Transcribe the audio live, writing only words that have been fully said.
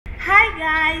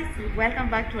guys,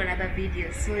 welcome back to another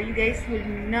video. So you guys will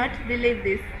not believe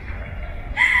this.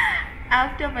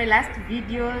 After my last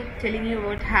video telling you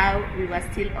about how we were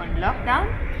still on lockdown,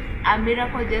 a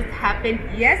miracle just happened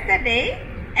yesterday,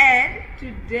 and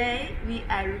today we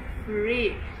are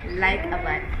free like a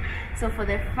bird. So for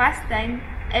the first time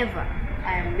ever,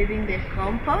 I am leaving the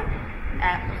compound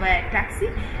via taxi,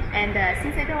 and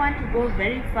since I don't want to go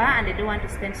very far and I don't want to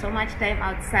spend so much time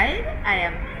outside, I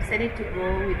am decided to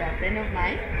go with a friend of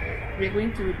mine. We're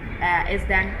going to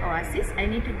Esdan Oasis. I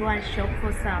need to go and shop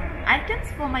for some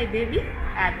items for my baby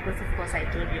because of course I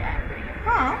told you I'm going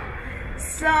home.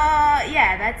 So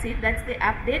yeah, that's it, that's the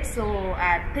update. So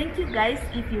thank you guys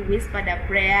if you whispered a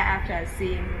prayer after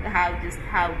seeing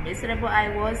how miserable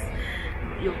I was.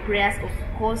 Your prayers of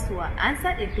course were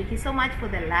answered, and thank you so much for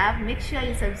the love. Make sure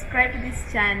you subscribe to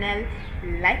this channel,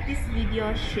 like this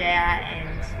video, share,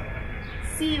 and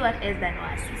see you at Esdan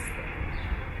Oasis.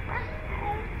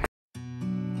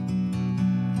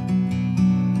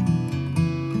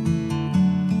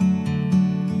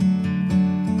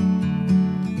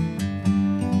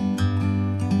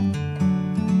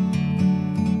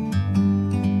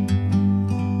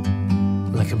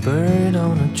 Like a bird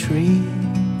on a tree,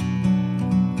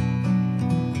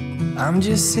 I'm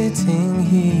just sitting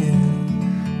here.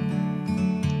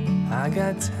 I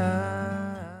got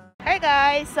time. Hi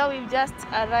guys, so we've just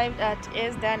arrived at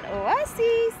Esdan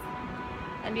Oasis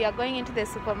and we are going into the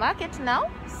supermarket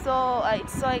now. So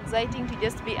it's so exciting to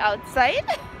just be outside.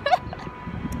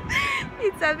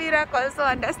 It's a miracle, so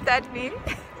understand me.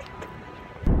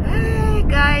 Hi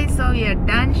guys, so we are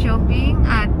done shopping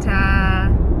at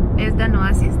Esdan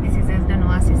Oasis. This is Esdan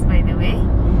Oasis, by the way.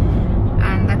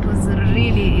 And that was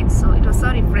really, it was so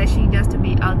refreshing just to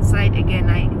be outside again.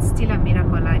 It's still a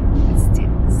miracle. It's still,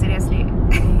 seriously,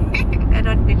 I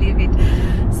don't believe it.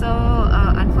 So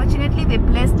unfortunately the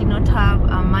place did not have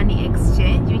a money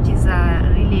exchange, which is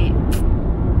really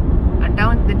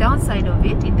the downside of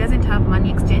it. It doesn't have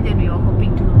money exchange, and we were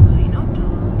hoping to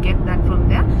to get that from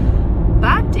there.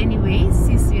 But anyway,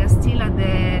 since we are still at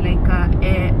the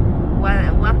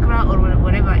Wakra or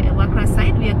whatever Wakra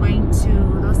side, we are going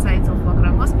to those sides of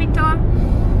Wakra Hospital,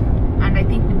 and I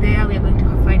think there we are going to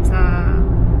find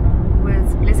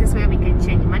places where we can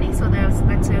change money. So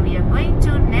that's where we are going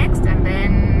to next, and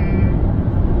then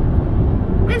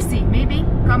we'll see, maybe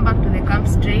come back to the camp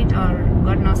straight or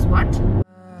God knows what.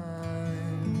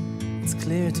 It's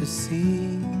clear to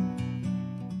see.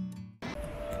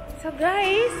 So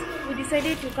guys, we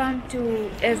decided to come to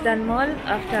Esdan Mall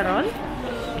after all,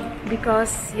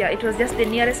 because yeah, it was just the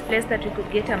nearest place that we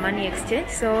could get a money exchange.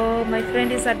 So my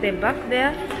friend is at the back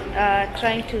there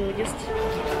trying to just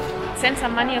send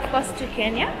some money, of course, to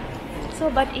Kenya. So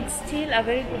but it's still a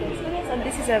very good experience, and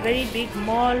this is a very big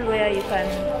mall where you can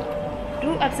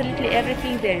do absolutely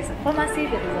everything. There is a pharmacy,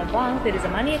 there is a bank, there is a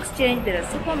money exchange, there are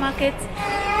supermarkets,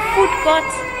 food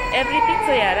courts, everything.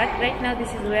 So yeah, right now this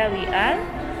is where we are.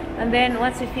 And then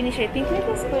once we finish, I think we're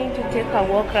just going to take a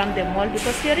walk around the mall,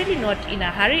 because we are really not in a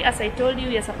hurry. As I told you,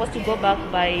 we are supposed to go back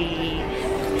by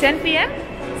 10 p.m.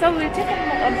 So we'll take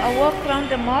a walk around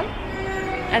the mall,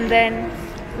 and then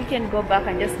we can go back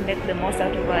and just make the most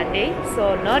out of our day.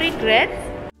 So no regrets.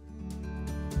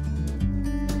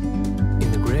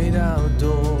 In the great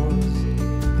outdoors,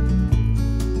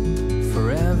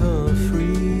 forever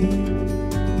free.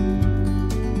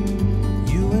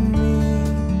 You and me,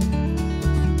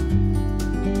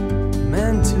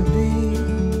 meant to be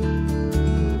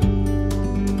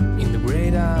in the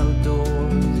great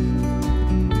outdoors,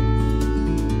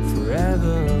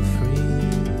 forever free.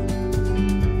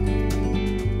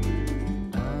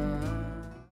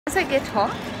 Once I get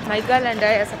home, my girl and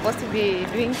I are supposed to be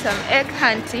doing some egg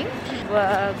hunting.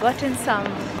 We've gotten some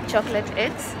chocolate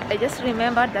eggs. I just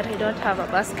remembered that I don't have a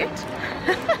basket.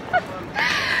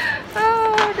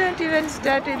 Oh, don't even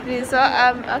start with this. So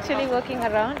I'm actually walking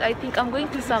around. I think I'm going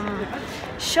to some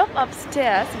shop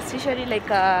upstairs. It's usually like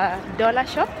a dollar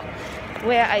shop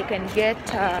where I can get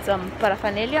some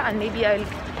paraphernalia, and maybe I'll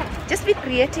just be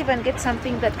creative and get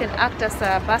something that can act as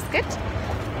a basket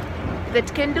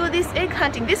that can do this egg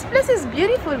hunting. This place is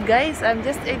beautiful, guys. I'm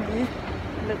just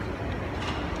look,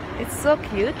 it's so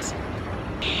cute.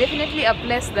 Definitely a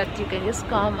place that you can just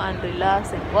come and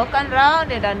relax and walk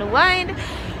around and unwind,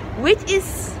 which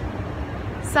is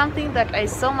something that I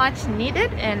so much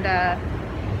needed. And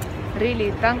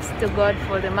really thanks to God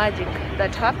for the magic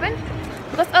that happened,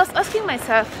 because I was asking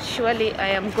myself, surely I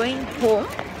am going home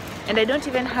and I don't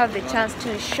even have the chance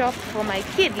to shop for my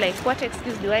kid. Like, what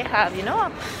excuse do I have?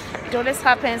 It always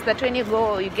happens that when you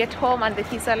get home and the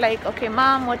kids are like, okay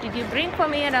mom, what did you bring for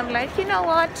me? And I'm like, you know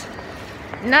what,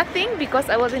 nothing because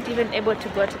I wasn't even able to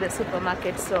go to the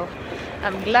supermarket. So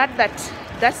I'm glad that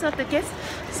that's not the case.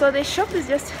 So the shop is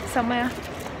just somewhere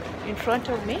in front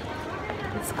of me.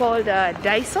 It's called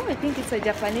Daiso. I think it's a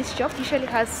Japanese shop. Usually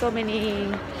has so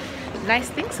many nice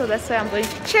things, so that's why I'm going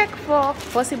to check for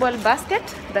possible basket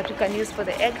that we can use for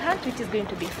the egg hunt, which is going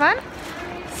to be fun.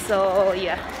 So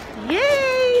yeah,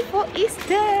 yay for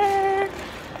Easter.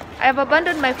 I have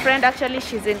abandoned my friend. Actually,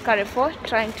 she's in Carrefour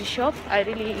trying to shop. I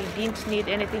really didn't need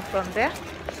anything from there,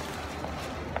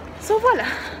 so voila.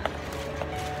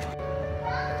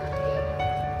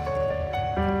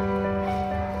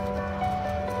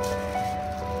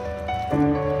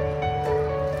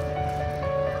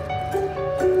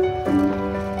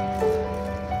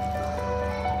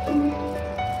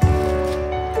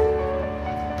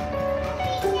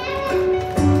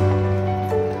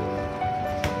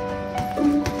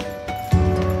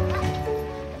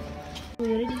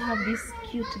 These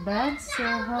cute bags, so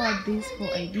how are these for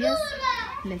ideas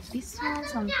like this one?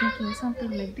 So I'm thinking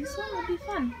something like this one would be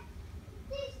fun.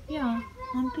 Yeah,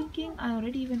 I'm thinking I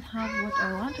already even have what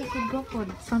I want. I could go for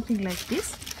something like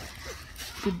this.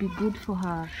 Could be good for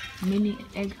her mini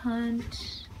egg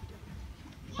hunt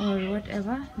or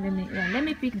whatever. Let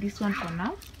me pick this one for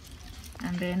now,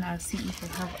 and then I'll see if I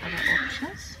have other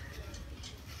options.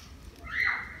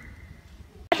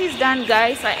 Is done,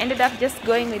 guys. I ended up just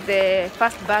going with the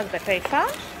first bag that I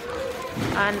found,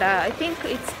 and I think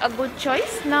it's a good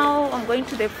choice. Now I'm going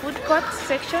to the food court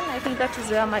section. I think that is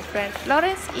where my friend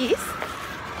Florence is.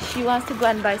 She wants to go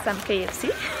and buy some KFC.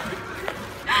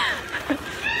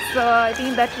 So I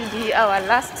think that will be our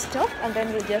last stop, and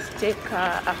then we'll just take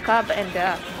a cab and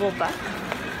go back.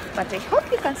 But I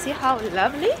hope you can see how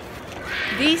lovely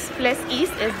this place is,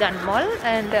 Esdan Mall,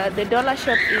 and the dollar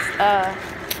shop is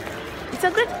it's a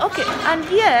great, okay, and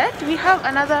yet we have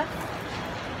another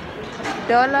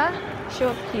dollar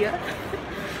shop here.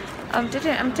 I'm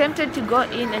tempted to go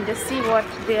in and just see what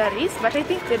there is, but I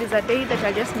think there is a day that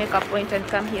I just make a point and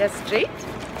come here straight.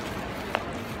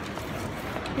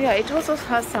 Yeah, it also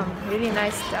has some really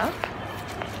nice stuff.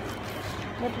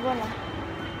 But voila,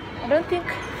 I don't think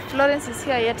Florence is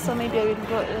here yet, so maybe I will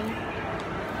go in.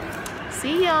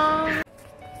 See ya.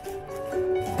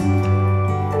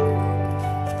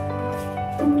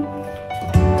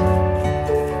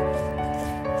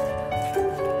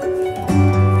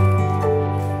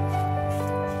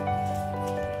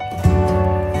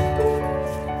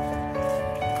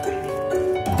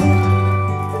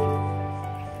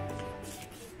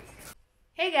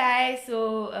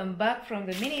 So I'm back from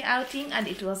the mini outing, and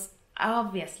it was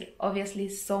obviously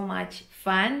so much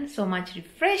fun, so much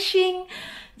refreshing,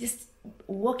 just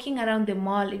walking around the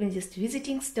mall, even just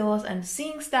visiting stores and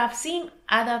seeing stuff, seeing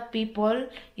other people,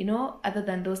 you know, other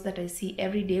than those that I see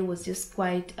every day, was just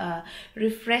quite a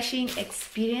refreshing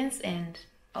experience. And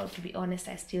to be honest,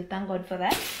 I still thank God for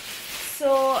that.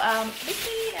 So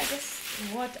basically, I guess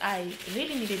what I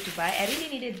really needed to buy, I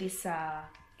really needed this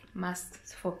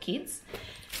masks for kids.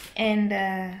 And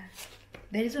the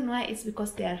reason why is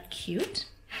because they are cute.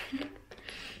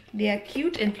 They are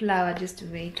cute and flowered. Just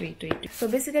wait. So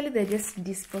basically they're just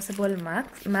disposable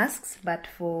masks, but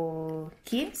for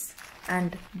kids,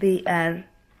 and they are,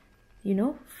 you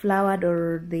know, flowered,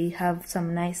 or they have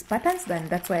some nice patterns. Then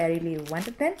that's why I really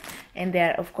wanted them. And they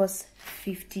are, of course,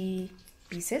 50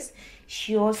 pieces.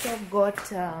 She also got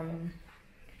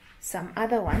some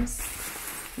other ones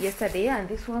yesterday, and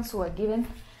these ones were given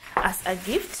as a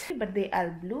gift, but they are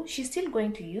blue. She's still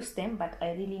going to use them, but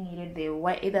I really needed the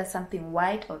white, either something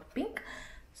white or pink.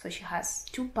 So she has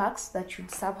 2 packs that should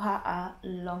serve her a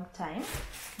long time.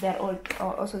 They're all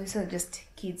also, these are just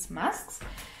kids masks.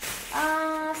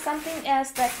 Something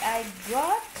else that I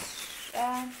got,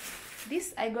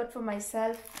 this I got for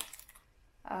myself,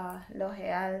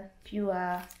 L'Oréal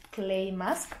Pure Clay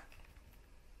Mask,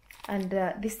 and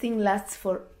this thing lasts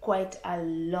for quite a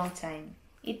long time.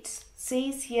 It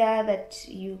says here that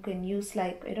you can use,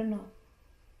 like, I don't know,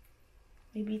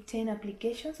 maybe 10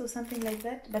 applications or something like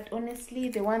that. But honestly,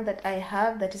 the one that I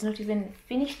have that is not even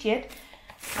finished yet,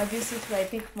 I've used it for I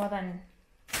think more than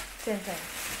 10 times.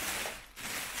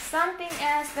 Something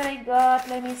else that I got,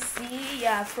 let me see,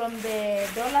 yeah, from the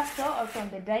dollar store or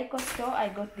from the Daiko store, I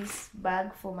got this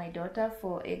bag for my daughter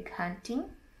for egg hunting.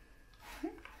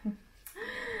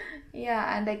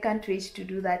 Yeah, and I can't wait to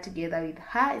do that together with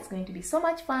her. It's going to be so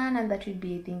much fun, and that will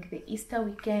be, I think, the Easter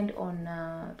weekend on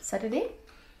Saturday.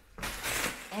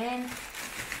 And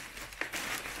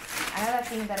another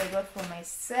thing that I got for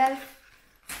myself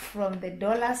from the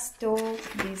dollar store,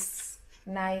 this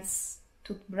nice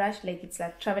toothbrush, like it's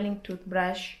a traveling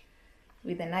toothbrush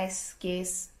with a nice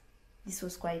case. This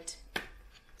was quite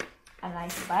a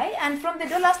nice buy. And from the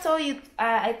dollar store,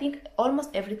 I think almost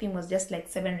everything was just like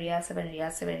 7 riyal, 7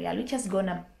 riyal, 7 riyal, which has gone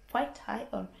up quite high.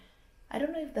 Or I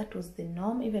don't know if that was the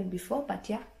norm even before, but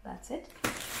yeah, that's it.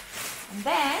 And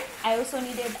then I also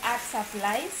needed art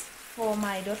supplies for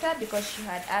my daughter because she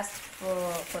had asked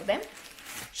for them.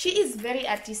 She is very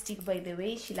artistic, by the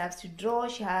way. She loves to draw.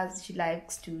 She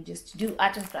likes to just do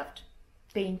art and craft,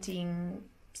 painting,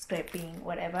 scraping,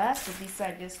 whatever. So these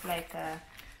are just like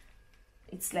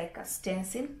it's like a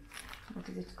stencil. What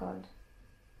is it called?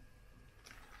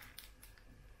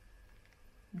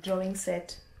 Drawing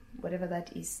set, whatever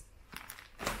that is.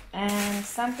 And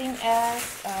something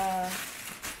else,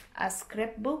 a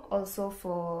scrapbook also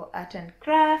for art and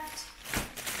craft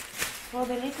for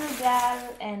the little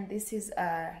girl. And this is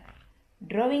a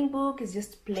drawing book. It's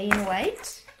just plain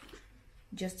white,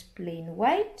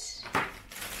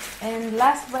 And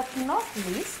last but not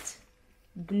least,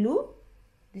 glue.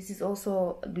 This is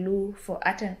also glue for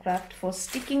art and craft, for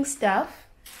sticking stuff.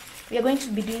 We are going to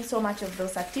be doing so much of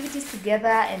those activities together,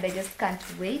 and I just can't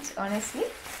wait, honestly.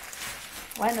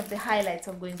 One of the highlights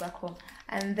of going back home.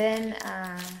 And then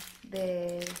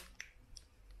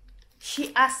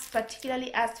she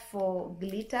particularly asked for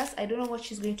glitters. I don't know what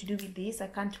she's going to do with this. I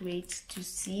can't wait to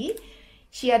see.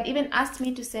 She had even asked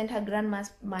me to send her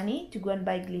grandma's money to go and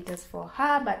buy glitters for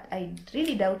her, but I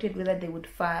really doubted whether they would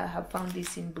have found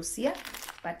this in Busia.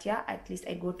 But yeah, at least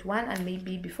I got one, and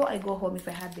maybe before I go home, if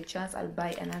I had the chance, I'll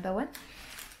buy another one.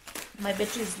 My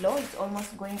battery is low. It's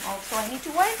almost going out, so I need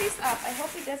to wind this up. I hope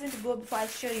it doesn't go before I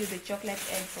show you the chocolate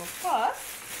eggs, of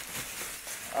course.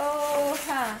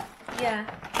 Yeah.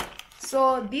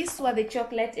 So these were the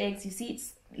chocolate eggs. You see,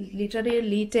 it's literally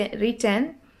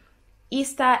written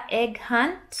Easter egg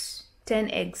hunt, 10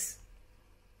 eggs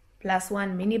plus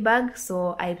 1 mini bag.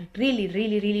 So I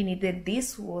really needed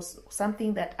this. Was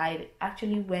something that I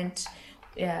actually went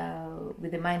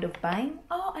with the mind of buying.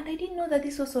 Oh, and I didn't know that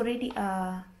this was already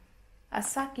a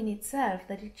sack in itself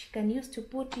that you can use to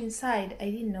put inside. I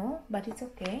didn't know, but it's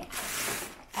okay.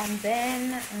 And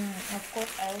then of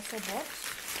course I also bought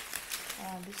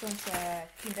this one's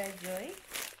Kinder Joy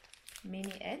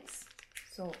mini eggs.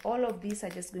 So all of these are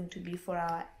just going to be for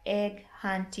our egg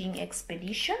hunting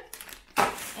expedition.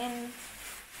 And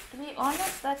to be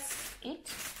honest, that's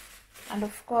it. And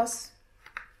of course,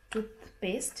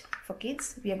 toothpaste for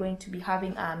kids. We are going to be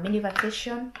having a mini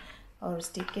vacation or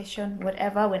staycation,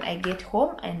 whatever, when I get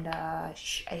home. And I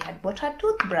had bought her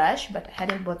toothbrush, but I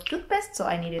hadn't bought toothpaste, so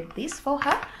I needed this for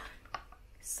her.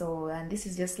 So, and this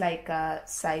is just like a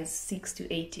size 6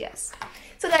 to 8 years.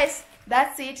 So guys,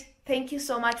 that's it. Thank you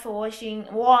so much for watching.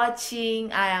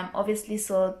 I am obviously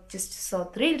so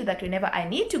thrilled that whenever I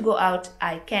need to go out,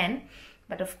 I can.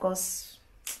 But of course,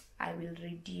 I will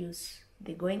reduce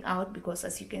the going out, because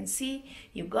as you can see,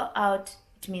 you go out,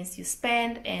 it means you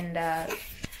spend. And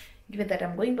given that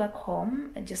I'm going back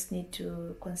home, I just need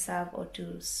to conserve or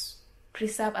to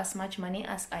preserve as much money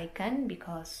as I can,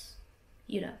 because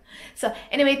you know. So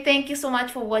anyway, thank you so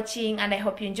much for watching, and I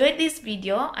hope you enjoyed this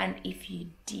video. And if you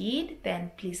did,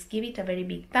 then please give it a very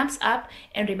big thumbs up,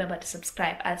 and remember to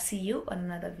subscribe. I'll see you on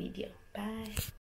another video. Bye.